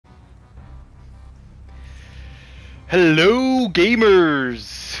Hello,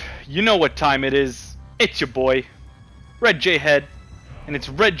 gamers! You know what time it is. It's your boy, Red J Head, and it's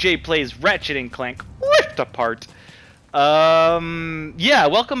Red J Plays Ratchet Clank Rift Apart. Yeah,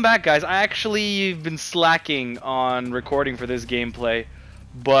 welcome back, guys. I actually have been slacking on recording for this gameplay,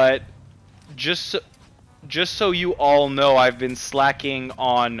 but just so you all know, I've been slacking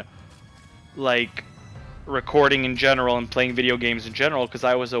on, like, recording in general and playing video games in general because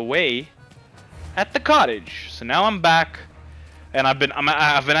I was away at the cottage. So now I'm back, and I've been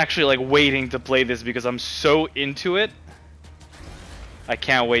actually like waiting to play this because I'm so into it. I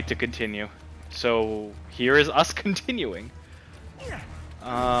can't wait to continue. So here is us continuing.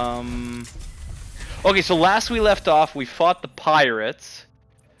 Okay, so last we left off, we fought the pirates,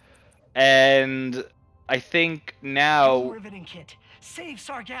 and I think now Rivet and Kit, save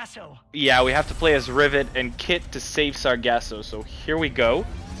Sargasso. Yeah, we have to play as Rivet and Kit to save Sargasso. So here we go.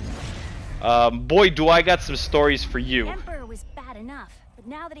 Boy, do I got some stories for you. The Emperor was bad enough, but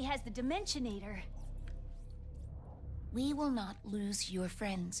now that he has the Dimensionator, we will not lose your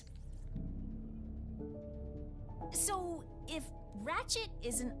friends. So if Ratchet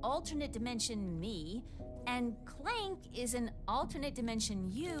is an alternate dimension me, and Clank is an alternate dimension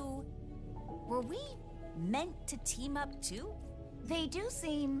you, were we meant to team up too? They do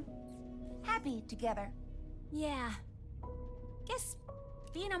seem happy together. Yeah. Guess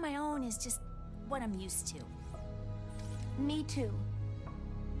being on my own is just what I'm used to. Me too.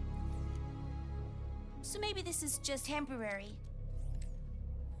 So maybe this is just temporary.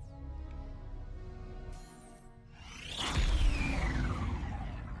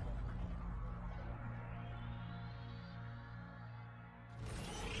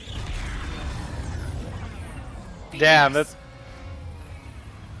 Damn, that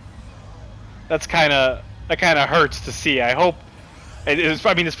kind of hurts to see. I hope I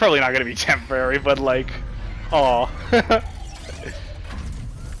mean, it's probably not gonna be temporary, but like, aw.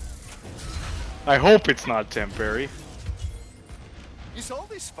 I hope it's not temporary. Is all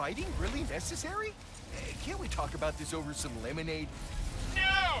this fighting really necessary? Can't we talk about this over some lemonade?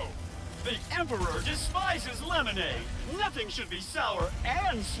 No! The Emperor despises lemonade. Nothing should be sour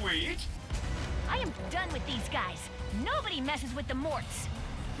and sweet. I am done with these guys. Nobody messes with the Morts.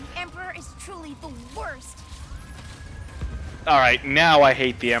 The Emperor is truly the worst. Alright, now I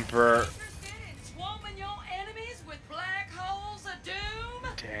hate the Emperor. Swamping your enemies with black holes of doom.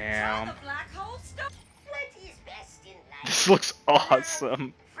 Damn. Try the black hole stuff. What is best in life? This looks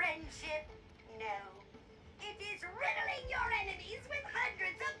awesome. Friendship? No. It is riddling your enemies with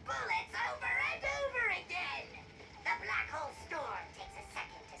hundreds of bullets over and over again. The black hole storm takes a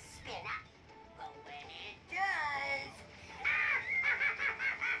second to spin up, but when it does...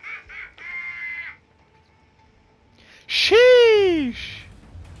 Sheesh!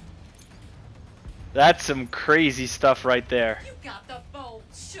 That's some crazy stuff right there. You got the bolt,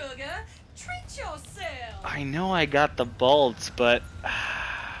 sugar. Treat yourself. I know I got the bolts, but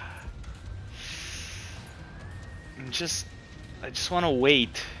I just want to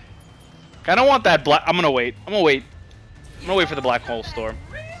wait. I don't want that black. I'm gonna wait. I'm gonna wait for the black hole storm.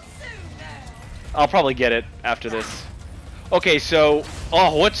 Real soon now. I'll probably get it after this. Okay, so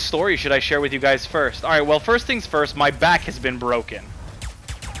what story should I share with you guys first? All right, well, first things first. My back has been broken.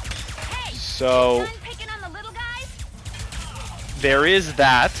 Hey, So done picking on the little guys? there is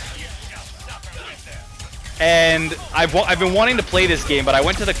that. And I've been wanting to play this game, but I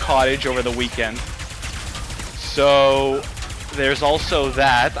went to the cottage over the weekend. So there's also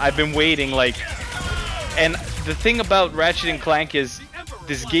that. I've been waiting, like, and the thing about Ratchet & Clank is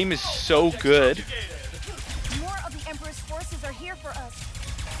this game is so good. More of the Emperor's forces are here for us.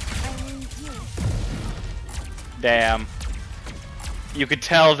 I mean, you. Damn. You could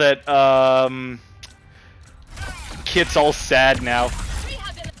tell that Kit's all sad now.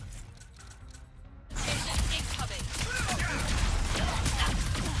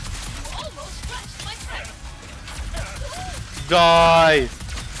 Die!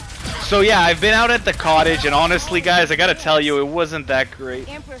 So yeah, I've been out at the cottage, and honestly, guys, I gotta tell you, it wasn't that great.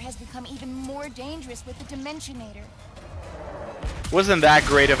 The Emperor has become even more dangerous with the Dimensionator. Wasn't that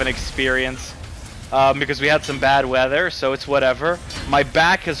great of an experience, because we had some bad weather, so it's whatever. My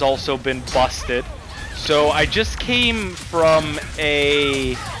back has also been busted, so I just came from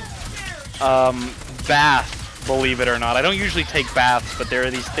a bath, believe it or not. I don't usually take baths, but there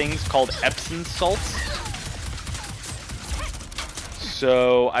are these things called Epsom salts.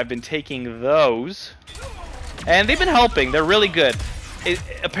 So I've been taking those, and they've been helping. They're really good.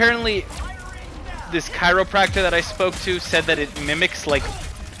 Apparently, this chiropractor that I spoke to said that it mimics like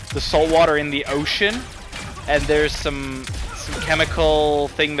the salt water in the ocean, and there's some chemical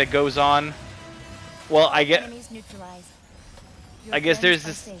thing that goes on Well, I get. Enemies neutralized. I guess there's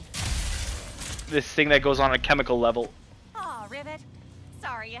this thing that goes on a chemical level. Aw, Rivet.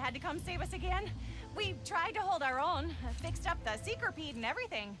 Sorry you had to come save us again. We tried to hold our own, fixed up the secret and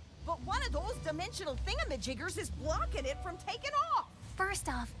everything. But one of those dimensional thingamajiggers is blocking it from taking off. First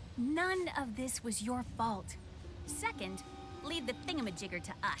off, none of this was your fault. Second, leave the thingamajigger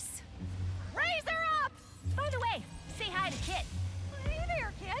to us. Raise her up! By the way, say hi to Kit. Hey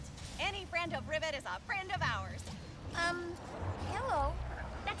there, Kit. Any friend of Rivet is a friend of ours. Hello.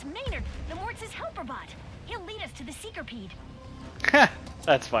 That's Maynard, the Mortz's helper bot. He'll lead us to the Seekerpede.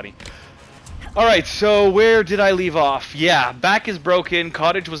 That's funny. Alright, so where did I leave off? Yeah, back is broken,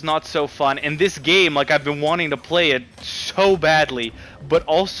 Cottage was not so fun, and this game, like, I've been wanting to play it so badly, but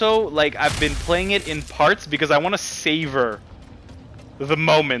also, like, I've been playing it in parts because I want to savor the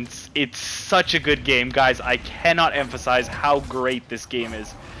moments. It's such a good game, guys. I cannot emphasize how great this game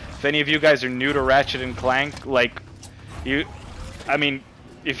is. If any of you guys are new to Ratchet and Clank, like, I mean,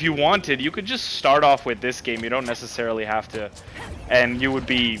 if you wanted, you could just start off with this game. You don't necessarily have to, and you would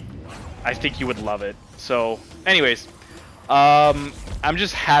be... I think you would love it. So, anyways, I'm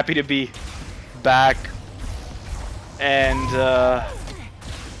just happy to be back, and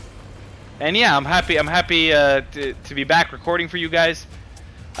yeah, I'm happy to be back recording for you guys.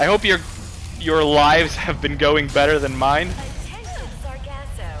 I hope your lives have been going better than mine. Attention,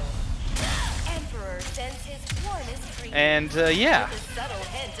 Sargasso. Emperor sends his warnest greeting. And yeah, With a subtle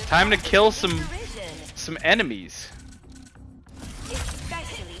hint of time to kill some derision, enemies.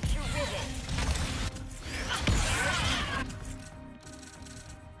 especially to Rivet.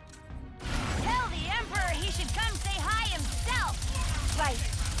 Tell the Emperor he should come say hi himself. Right.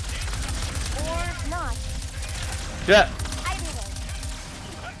 Or not. Yeah.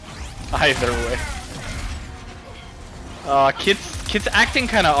 Either way. Either way. Kid's acting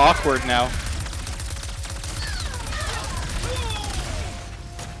kind of awkward now.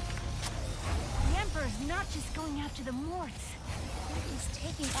 The Emperor's not just going after the Morts. He's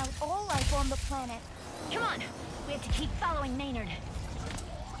taking out all life on the planet. Come on, we have to keep following Maynard.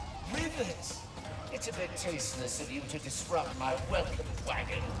 Rivet! It's a bit tasteless of you to disrupt my welcome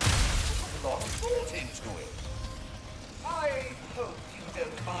wagon. A lot of thought into it. I hope you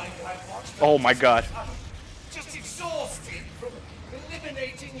don't mind I've watched... Oh my god. I'm just exhausted from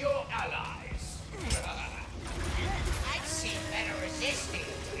eliminating your allies. I'd seen better resisting,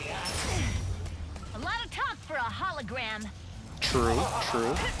 to be honest. A lot of talk for a hologram. True,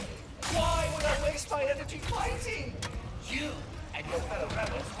 true. Why would I waste my energy fighting? You and your fellow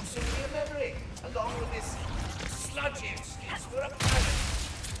rebels will soon be a memory, along with this sludgy excuse for a planet.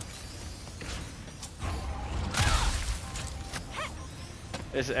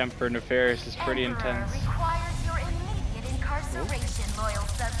 This Emperor Nefarious is pretty intense. Requires your immediate incarceration, loyal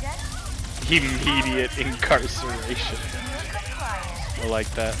subject. Immediate incarceration. I like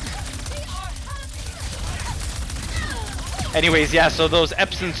that. Anyways, yeah, so those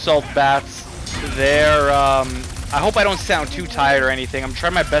Epsom salt baths, they're, I hope I don't sound too tired or anything. I'm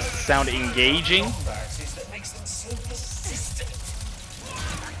trying my best to sound engaging. That makes them so persistent.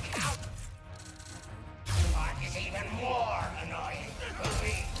 Mark is even more annoying.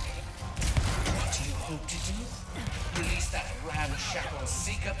 What do you hope to do? Release that ramshackle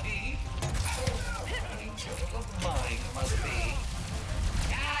Seekerpede? Angel of mine must be.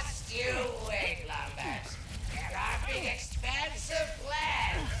 Just you wait, Lambert. There are big, expensive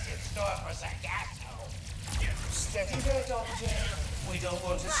plans in store for Sargasso. Steady there, Doctor. We don't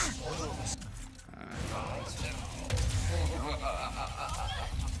want to spoil this.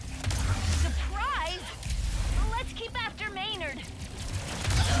 Surprise! Let's keep after Maynard.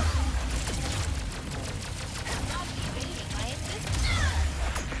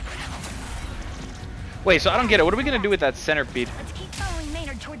 Wait, so I don't get it. What are we gonna do with that centipede? Let's keep following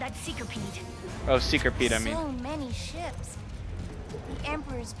Maynard toward that Seekerpede. Oh, Seekerpede, I mean. So many ships. The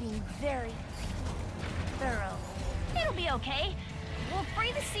Emperor's being very thorough. It'll be okay. We'll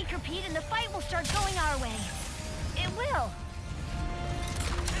free the Seekerpede and the fight will start going our way. It will.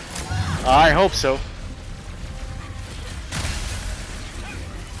 I hope so.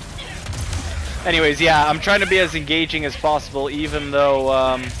 Anyways, yeah, I'm trying to be as engaging as possible, even though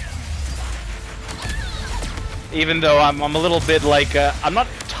I'm a little bit like, I'm not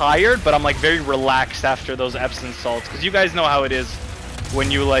tired, but I'm like very relaxed after those Epsom salts, because you guys know how it is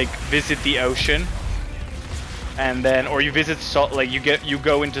when you like visit the ocean, and then, or you visit salt, like you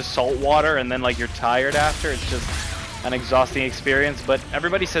go into salt water, and then like you're tired after. It's just an exhausting experience. But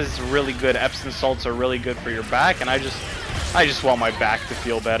everybody says it's really good. Epsom salts are really good for your back, and I just want my back to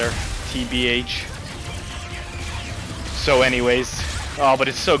feel better. TBH. So anyways, oh, but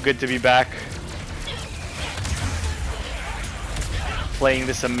it's so good to be back. playing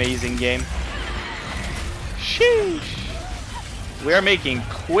this amazing game. Sheesh. We are making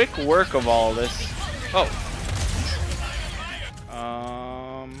quick work of all this. Oh.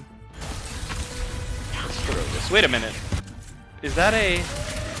 Let's throw this. Wait a minute. Is that a...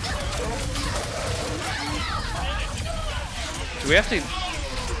 Do we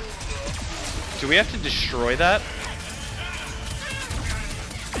have to destroy that?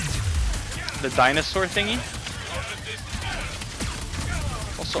 The dinosaur thingy?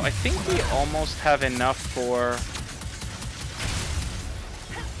 Also, I think we almost have enough for...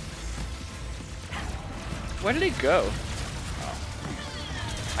 Where did it go? Oh.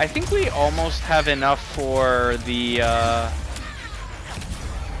 I think we almost have enough for the,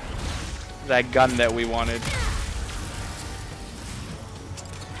 that gun that we wanted.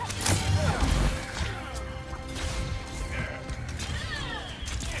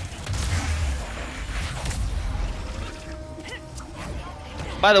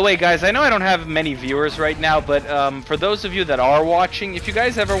 By the way, guys, I know I don't have many viewers right now, but for those of you that are watching, if you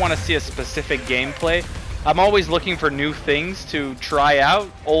guys ever want to see a specific gameplay, I'm always looking for new things to try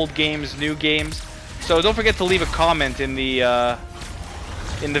out, old games, new games. So don't forget to leave a comment in the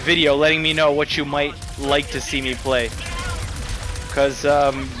video letting me know what you might like to see me play. Because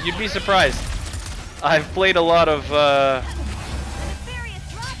you'd be surprised. I've played a lot of...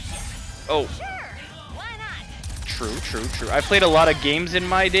 Oh. True. I played a lot of games in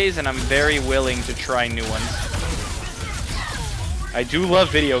my days, and I'm very willing to try new ones. I do love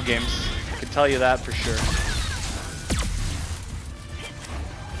video games. I can tell you that for sure.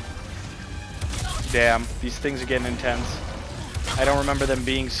 Damn, these things are getting intense. I don't remember them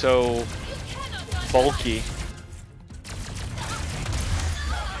being so bulky.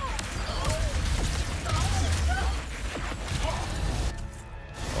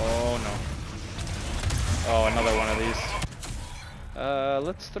 Oh no. Oh, another one of these.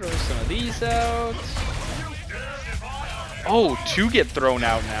 Let's throw some of these out. Oh, 2 get thrown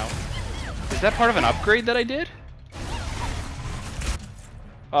out now. Is that part of an upgrade that I did?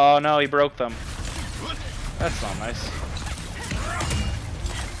 Oh no, he broke them. That's not nice.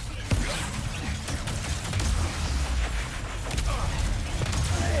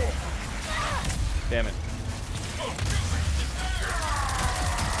 Damn it.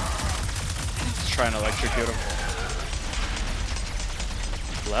 Let's try and electrocute him.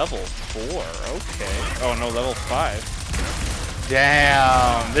 Level 4, okay. Oh no, level 5.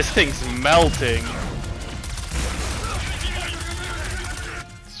 Damn, this thing's melting.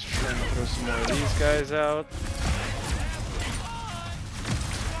 Let's try and throw some more of these guys out.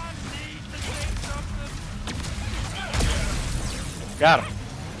 Got him.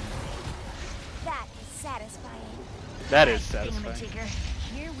 That is satisfying. That is satisfying.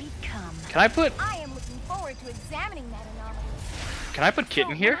 Here we come. Can I put... I am looking forward to examining that anomaly. Can I put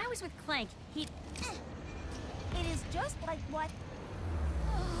Kitten here? When I was with Clank, he... It is just like what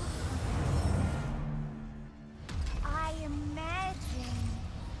I imagined.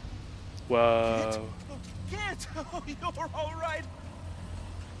 Whoa. Get! Oh, you're all right.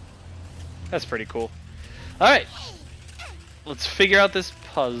 That's pretty cool. Alright. Let's figure out this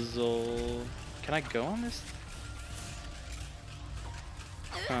puzzle. Can I go on this?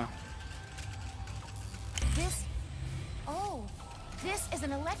 Huh. This is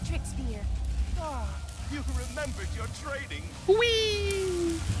an electric sphere. Ah, you remembered your training.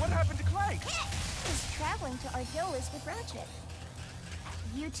 Whee! What happened to Clank? He's traveling to Argolis with Ratchet.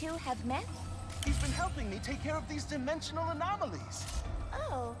 You two have met? He's been helping me take care of these dimensional anomalies.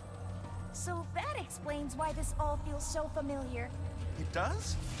 Oh, so that explains why this all feels so familiar. It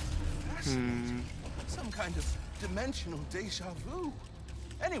does? Fascinating. Some kind of dimensional deja vu.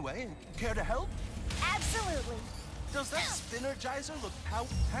 Anyway, care to help? Absolutely. Does that Spinnergizer look how?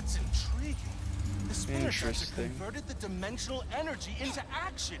 That's intriguing. The Spinnergizer converted the dimensional energy into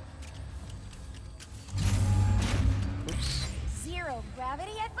action. Oops. Zero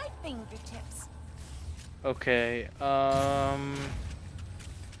gravity at my fingertips. Okay,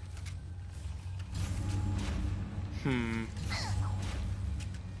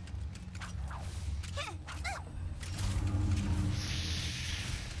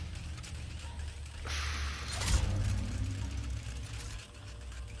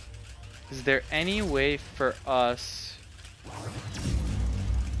 Is there any way for us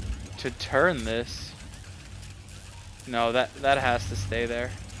to turn this? No, that has to stay there.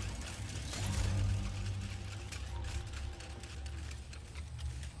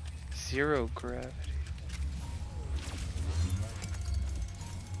 Zero gravity.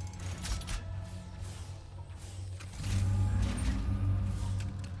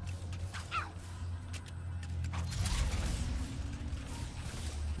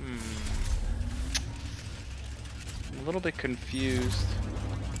 a little bit confused.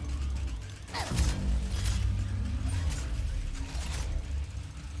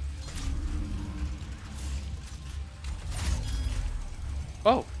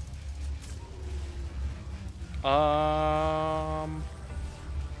 Oh.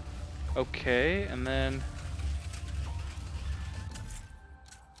 Okay, and then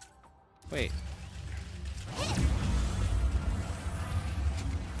wait.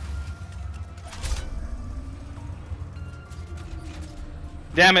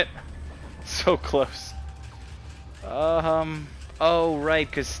 Damn it. So close. Oh right,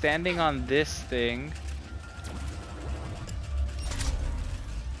 cuz standing on this thing.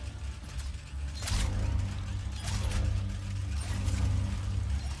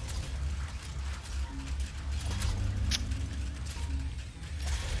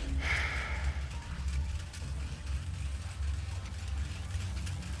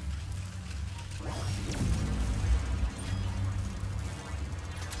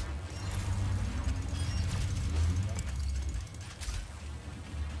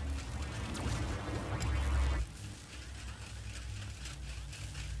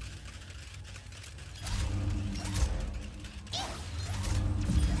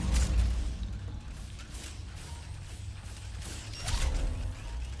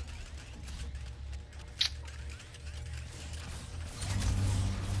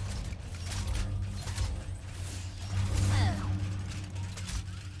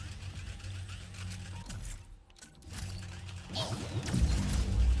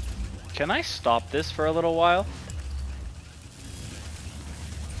 Can I stop this for a little while?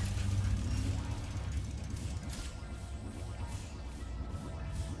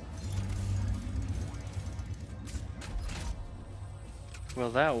 Will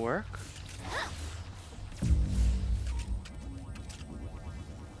that work?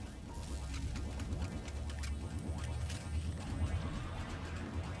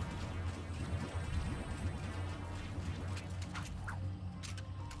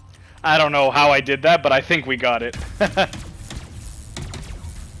 I don't know how I did that, but I think we got it.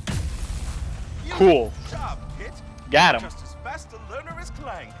 Cool. Good job, Kit. Got him. Just as fast a learner as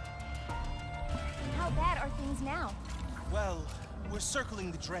Clank. How bad are things now? Well, we're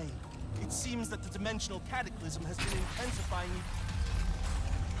circling the drain. It seems that the dimensional cataclysm has been intensifying.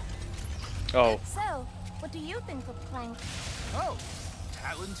 Oh. So, what do you think of Clank? Oh,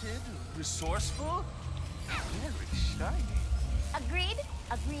 talented, resourceful, very shiny. Agreed,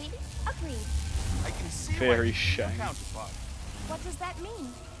 agreed, agreed. I can see Very why you shiny. counterpart. What does that mean?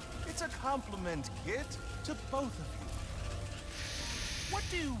 It's a compliment, Kit, to both of you. What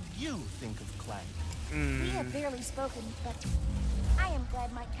do you think of Clank? We have barely spoken, but I am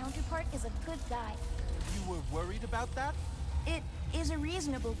glad my counterpart is a good guy. You were worried about that? It is a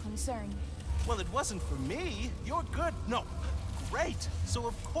reasonable concern. Well, it wasn't for me. You're good. No, great. So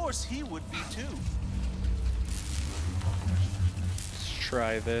of course he would be too. Let's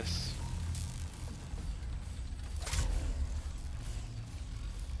try this.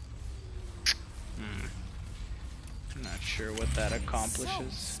 I'm not sure what that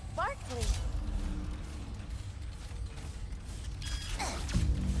accomplishes. So sparkly.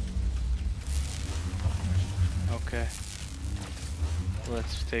 Okay.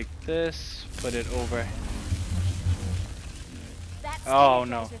 Let's take this, put it over. That Oh,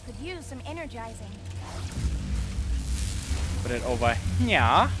 no. energizer could use some energizing. Put it over.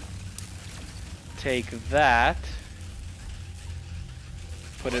 Yeah. Take that.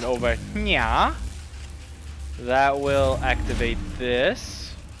 Put it over. Yeah. That will activate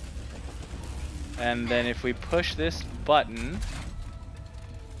this. And then if we push this button,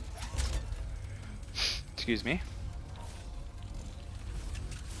 excuse me,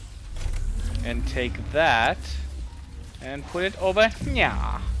 and take that and put it over.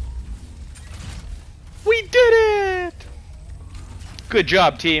 Yeah. We did it! Good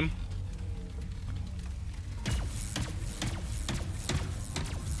job, team.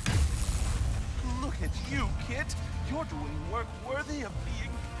 Look at you, Kit. You're doing work worthy of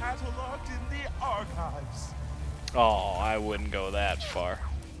being cataloged in the archives. Oh, I wouldn't go that far.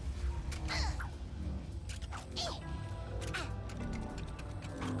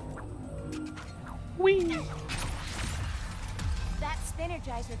 Whee! That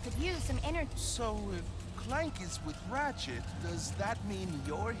Spinergizer could use some energy. So if Clank is with Ratchet, does that mean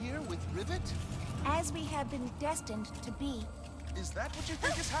you're here with Rivet? As we have been destined to be. Is that what you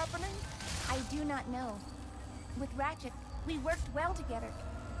think is happening? I do not know. With Ratchet, we worked well together,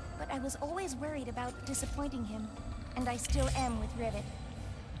 but I was always worried about disappointing him, and I still am with Rivet.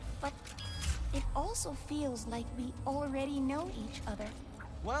 But it also feels like we already know each other.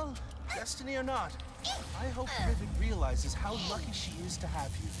 Well, destiny or not, I hope Rivet realizes how lucky she is to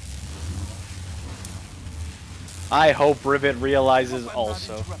have you. I hope Rivet realizes I'm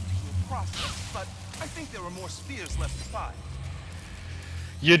also. not interrupting your process, but I think there are more spheres left to find.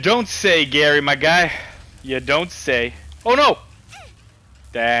 You don't say, Gary, my guy. You don't say. Oh no!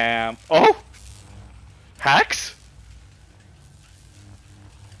 Damn. Oh! Hacks?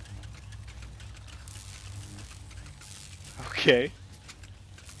 Okay.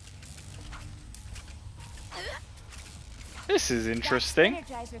 This is interesting. That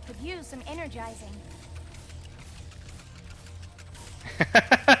Energizer could use some energizing.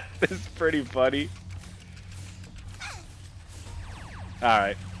 This is pretty funny.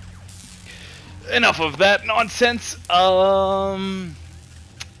 Alright. Enough of that nonsense. Okay,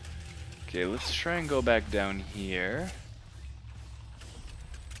 let's try and go back down here.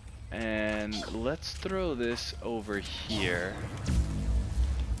 And let's throw this over here.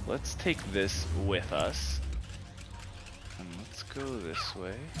 Let's take this with us. And let's go this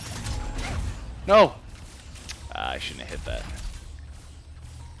way. No! I shouldn't have hit that.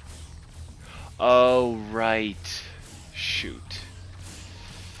 Oh, right. Shoot.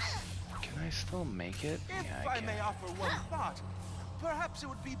 Can I still make it? If Yeah, I I may can. offer one thought, perhaps it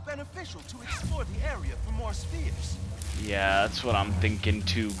would be beneficial to explore the area for more spheres. Yeah, that's what I'm thinking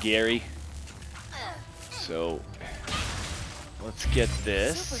too, Gary. So, let's get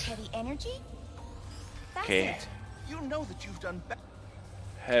this. Super heavy energy? That's Okay. it. You know that you've done better.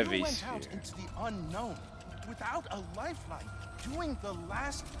 Heavy You went sphere. out into the unknown without a lifeline, doing the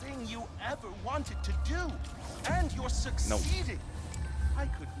last thing you ever wanted to do, and you're succeeding. I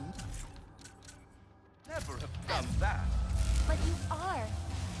could never have done that. But you are.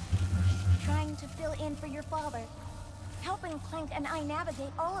 Trying to fill in for your father. Helping Clank and I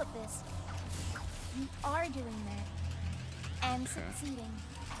navigate all of this. You are doing that. And succeeding.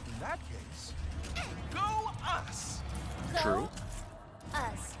 In that case, go us! True.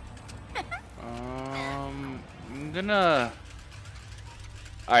 Us. I'm gonna...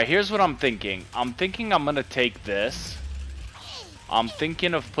 Alright, here's what I'm thinking. I'm thinking I'm gonna take this. I'm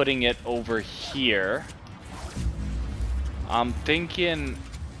thinking of putting it over here. I'm thinking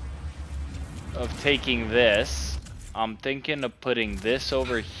of taking this. I'm thinking of putting this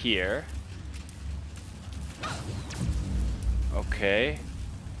over here. Okay.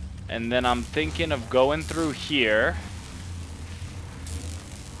 And then I'm thinking of going through here.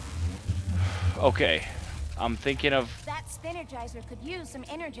 Okay. I'm thinking of... That Spinergizer could use some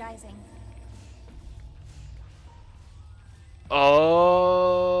energizing. Oh.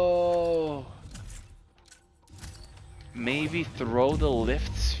 Maybe throw the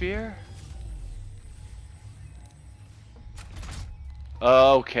lift sphere?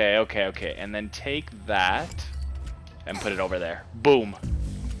 Okay, okay, okay. And then take that and put it over there. Boom.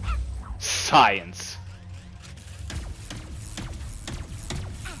 Science.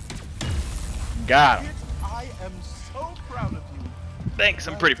 Got him. I am so proud of you. Thanks,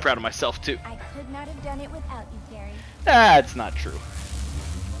 I'm pretty proud of myself too. I could not have done it without you, Gary. That's not true.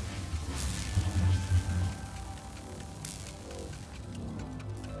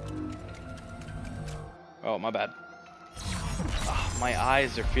 Oh, my bad. Oh, my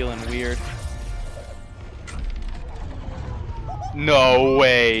eyes are feeling weird. No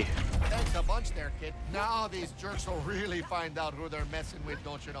way. Thanks a bunch there, kid. Now these jerks will really find out who they're messing with,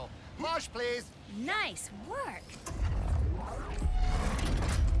 don't you know? Mush, please. Nice work.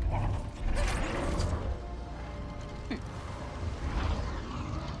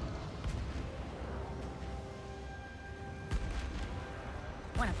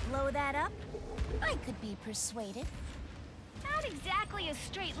 Want to blow that up? I could be persuaded. Not exactly a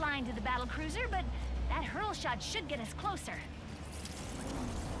straight line to the battle cruiser, but that hurl shot should get us closer.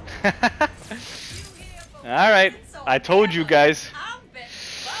 Alright, I told you guys.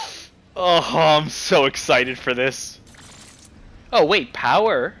 Oh, I'm so excited for this. Oh, wait,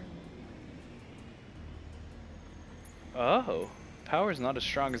 power? Oh, power's not as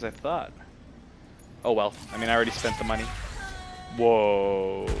strong as I thought. Oh well, I mean, I already spent the money.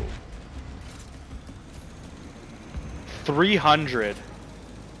 Whoa. 300.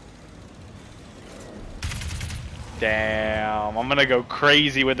 Damn, I'm gonna go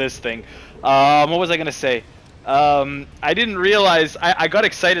crazy with this thing. What was I gonna say? I didn't realize, I got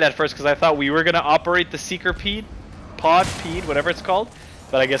excited at first because I thought we were gonna operate the seeker pod, whatever it's called.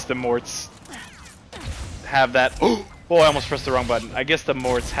 But I guess the Morts have that. Oh, I almost pressed the wrong button. I guess the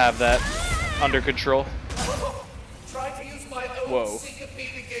Morts have that under control. Try to use my own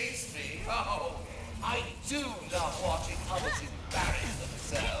syncopate against me. Oh, I do love watching others embarrass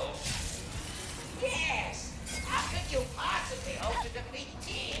themselves. Yes! How could you possibly hope to defeat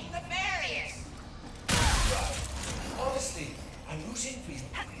Team Nefarious?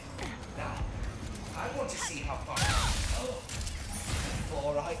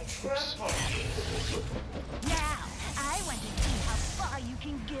 I trample you. Now, I want to see how far you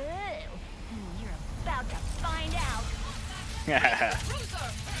can go. You're about to find out.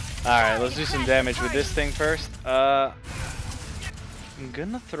 Alright, let's do some damage with this thing first. I'm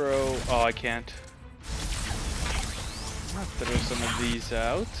gonna throw... Oh, I can't. I'm gonna throw some of these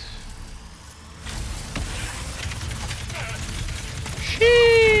out.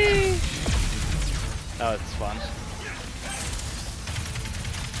 Sheesh! Oh, it's fun.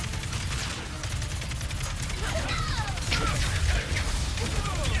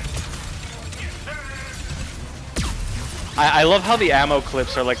 I love how the ammo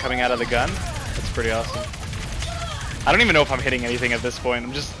clips are like coming out of the gun. That's pretty awesome. I don't even know if I'm hitting anything at this point.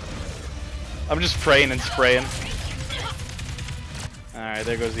 I'm just praying and spraying. Alright,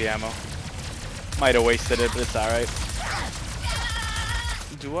 there goes the ammo. Might have wasted it, but it's alright.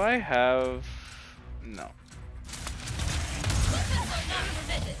 Do I have... No.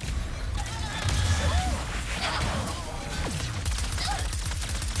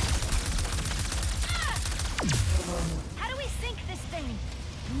 How do we sink this thing?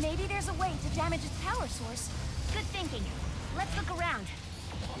 Maybe there's a way to damage its power source. Good thinking. Let's look around.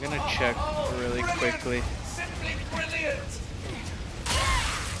 I'm gonna check really quickly. Simply brilliant.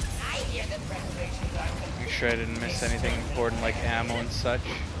 Make sure I didn't miss anything important like ammo and such.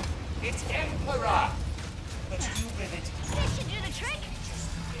 It's Emperor. But you Rivet. This should do the trick.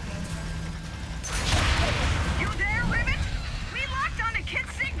 You there, Rivet? We locked on a kid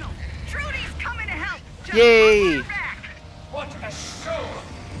signal. Trudy's coming to help. Just Yay! watch her back. What a show!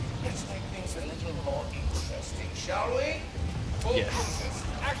 Let's make things a little more interesting, shall we? All Yes. cruisers,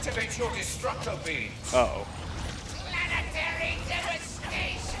 activate your destructo beams. Uh-oh. Planetary devastation.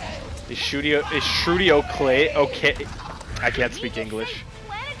 Is Shrudio Clay okay? I can't speak English.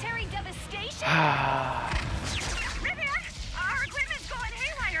 Planetary devastation. Rivet, our equipment's going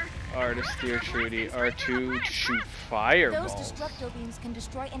haywire. R to steer Trudy, R2 to shoot Those fireballs. destructo beams can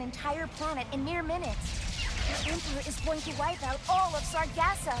destroy an entire planet in mere minutes. The Emperor is going to wipe out all of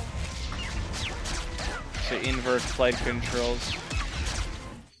Sargasso. So invert flight controls.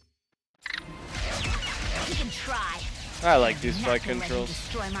 You can try. I like these flight Nothing let you controls.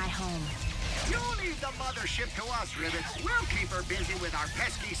 destroy my home. You leave the mothership to us, Rivet. We'll keep her busy with our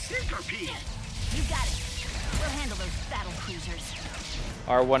pesky sinkerpede. You got it. We'll handle those battle cruisers.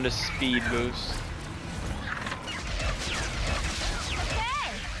 R1 to speed boost. Okay,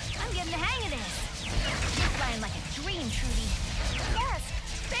 I'm getting the hang of this. You're flying like a dream, Trudy. Yes,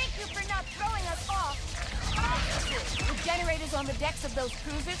 thank you for not throwing us off. The generators on the decks of those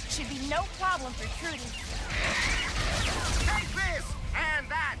cruisers should be no problem for Trudy. Take this and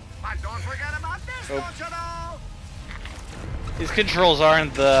that, but don't forget about this, Oh. don't you know? These controls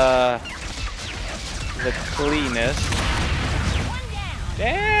aren't the cleanest. One down.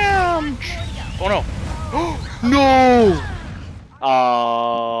 Damn! Oh no! No!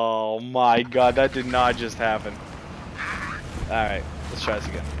 Oh my god, that did not just happen. Alright, let's try this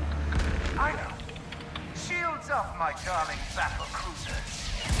again. I know. Shields up, my darling battle cruisers.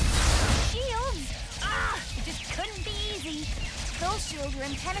 Shields? Ah, it just couldn't be easy. Those shields are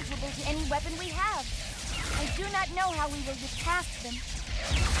impenetrable to any weapon we have. I do not know how we will get past them.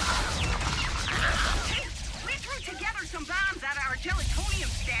 We threw together some bombs out of our gelatonium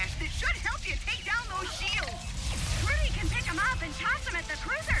stash that should help you take down those shields. Trudy can pick them up and toss them at the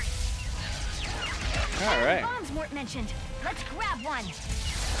cruisers. Alright. Bombs weren't mentioned. Let's grab one.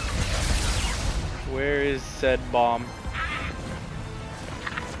 Where is said bomb?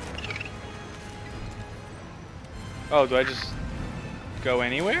 Oh, do I just go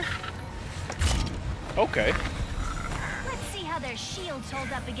anywhere? Okay. Let's see how their shields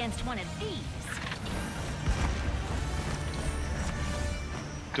hold up against one of these.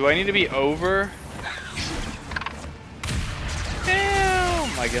 Do I need to be over?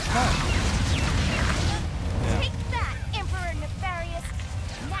 Damn! I guess not. Yeah. Take that, Emperor Nefarious.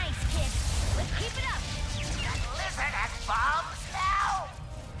 Nice, kid. Let's keep it up. Lizard and bombs now?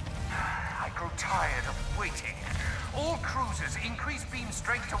 I grow tired of waiting. All cruisers increase beam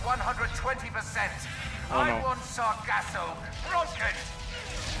strength to 120%. Oh, I no. want Sargasso broken.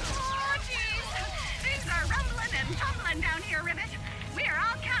 Oh, jeez. Things are rumbling and tumbling down here, Rivet. We are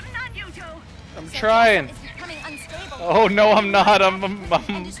all counting on you two. I'm trying. Is becoming unstable. Oh no, I'm not. And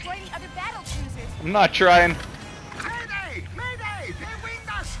destroy the other battle cruisers. I'm not trying. Mayday! Mayday! They winged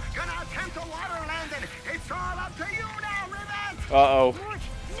us! Gonna attempt a water landing! It's all up to you now, Rivet! Uh-oh. Lord,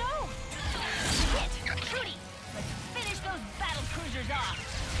 no! Shit! Trudy, let's finish those battle cruisers off.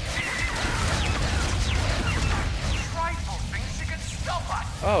 Trifle thinks she can stop us.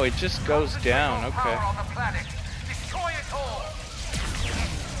 Oh, it just goes down. Okay. Power on the planet. Destroy it all.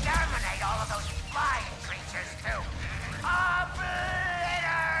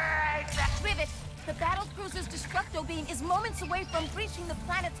 Sargasso beam is moments away from breaching the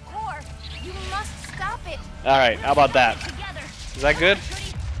planet's core. You must stop it. All right, how about that? Is that good?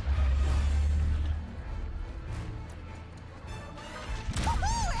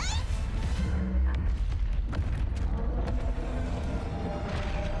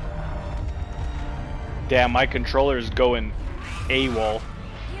 Damn, my controller is going AWOL.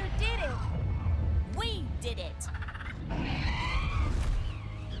 You did it. We did it.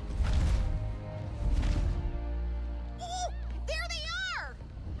 Oh, there they are!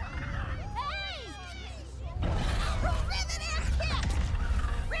 Hey! Rivet and Kit!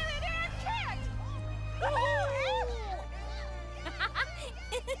 Rivet and Kit!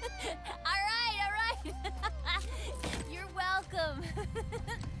 All right. You're welcome.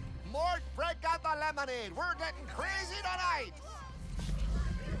 Mort, break out the lemonade. We're getting crazy tonight.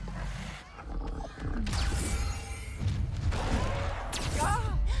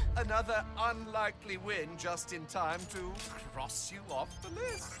 Ah, another unlikely win just in time to cross you off the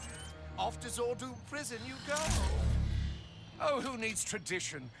list. Off to Zordu prison you go. Oh, who needs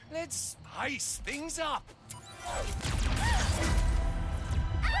tradition? Let's spice things up.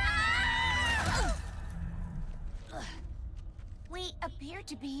 We appear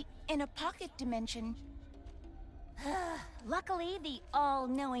to be in a pocket dimension. Luckily, the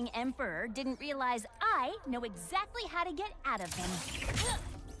all-knowing Emperor didn't realize I know exactly how to get out of him.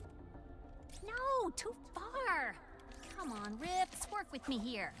 No, too far. Come on, Rips, work with me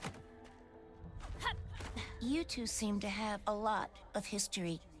here. You two seem to have a lot of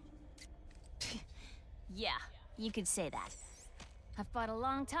history. Yeah, you could say that. I've fought a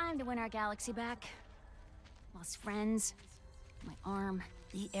long time to win our galaxy back. Lost friends, my arm.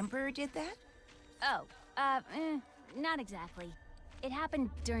 The Emperor did that? Oh, not exactly. It happened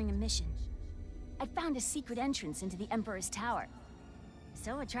during a mission. I found a secret entrance into the Emperor's tower.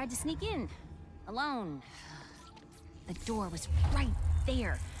 So I tried to sneak in, alone. The door was right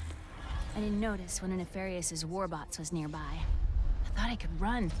there. I didn't notice one of Nefarious' warbots was nearby. I thought I could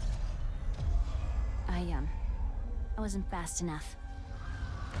run. I wasn't fast enough.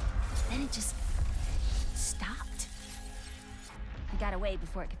 Then it just stopped. I got away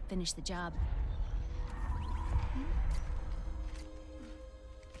before it could finish the job.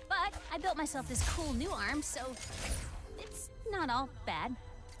 But I built myself this cool new arm, so it's not all bad.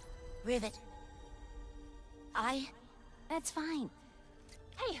 Rivet. That's fine.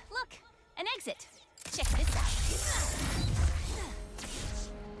 Hey, look! An exit! Check this out.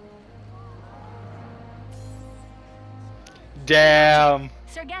 Damn.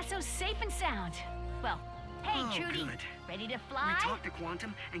 Sargasso's safe and sound. Well, hey, Trudy. Good. Ready to fly? We talked to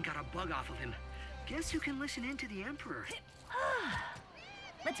Quantum and got a bug off of him. Guess who can listen in to the Emperor?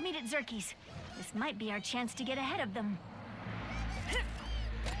 Let's meet at Zerky's. This might be our chance to get ahead of them.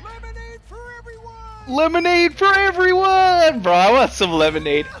 Lemonade for everyone! Lemonade for everyone! Bro, I want some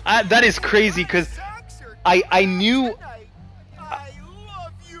lemonade. That is crazy, because I knew...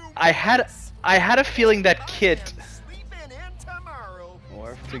 I had a feeling that Kit...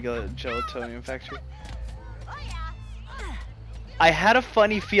 Or particular gelatonium factory. I had a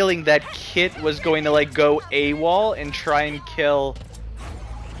funny feeling that Kit was going to like go AWOL and try and kill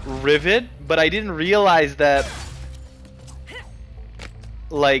Rivet, but I didn't realize that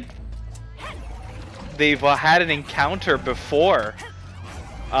like they've had an encounter before.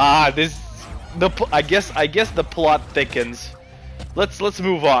 I guess the plot thickens. Let's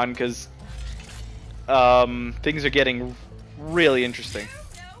move on, because things are getting really interesting.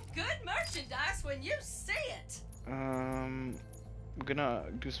 Good merchandise when you see it. I'm gonna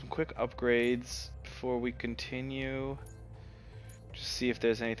do some quick upgrades before we continue. Just see if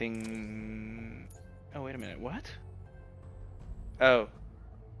there's anything. Oh, wait a minute. What? Oh.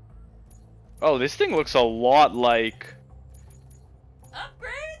 Oh, this thing looks a lot like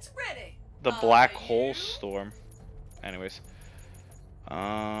Upgrades ready. the Black Hole Storm. Anyways.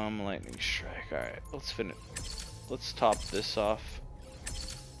 Lightning Strike. Alright, let's finish. Let's top this off.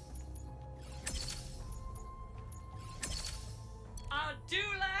 I do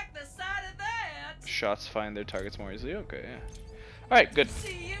like the sight of that. Shots find their targets more easily. Okay, yeah. Alright, good.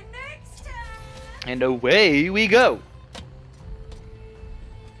 See you next time. And away we go.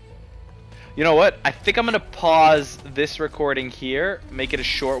 You know what? I think I'm gonna pause this recording here, make it a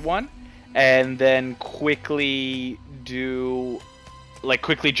short one, and then quickly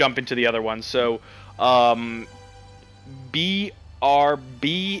jump into the other one. So,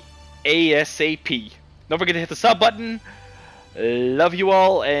 BRB ASAP. Don't forget to hit the sub button. Love you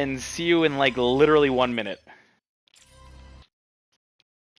all, and see you in like literally 1 minute.